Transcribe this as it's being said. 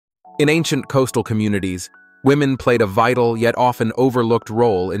In ancient coastal communities, women played a vital yet often overlooked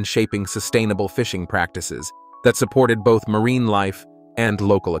role in shaping sustainable fishing practices that supported both marine life and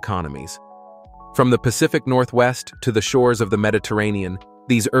local economies. From the Pacific Northwest to the shores of the Mediterranean,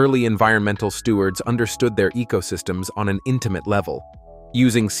 these early environmental stewards understood their ecosystems on an intimate level.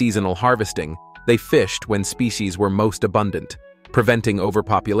 Using seasonal harvesting, they fished when species were most abundant, preventing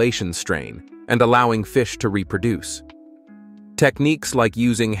overpopulation strain and allowing fish to reproduce. Techniques like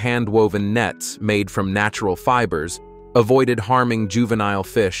using hand-woven nets made from natural fibers avoided harming juvenile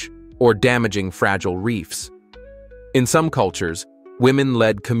fish or damaging fragile reefs. In some cultures, women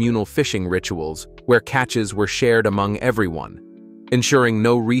led communal fishing rituals where catches were shared among everyone, ensuring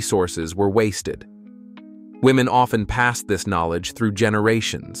no resources were wasted. Women often passed this knowledge through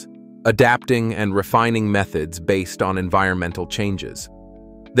generations, adapting and refining methods based on environmental changes.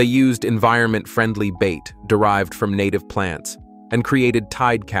 They used environment-friendly bait derived from native plants and created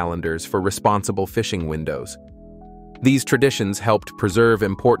tide calendars for responsible fishing windows. These traditions helped preserve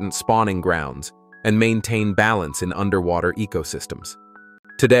important spawning grounds and maintain balance in underwater ecosystems.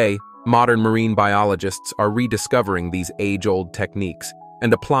 Today, modern marine biologists are rediscovering these age-old techniques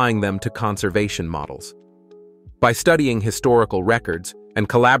and applying them to conservation models. By studying historical records and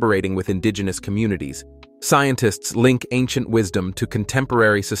collaborating with indigenous communities, scientists link ancient wisdom to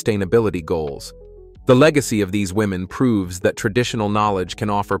contemporary sustainability goals. The legacy of these women proves that traditional knowledge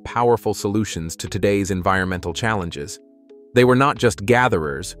can offer powerful solutions to today's environmental challenges. They were not just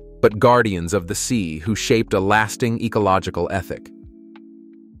gatherers, but guardians of the sea who shaped a lasting ecological ethic.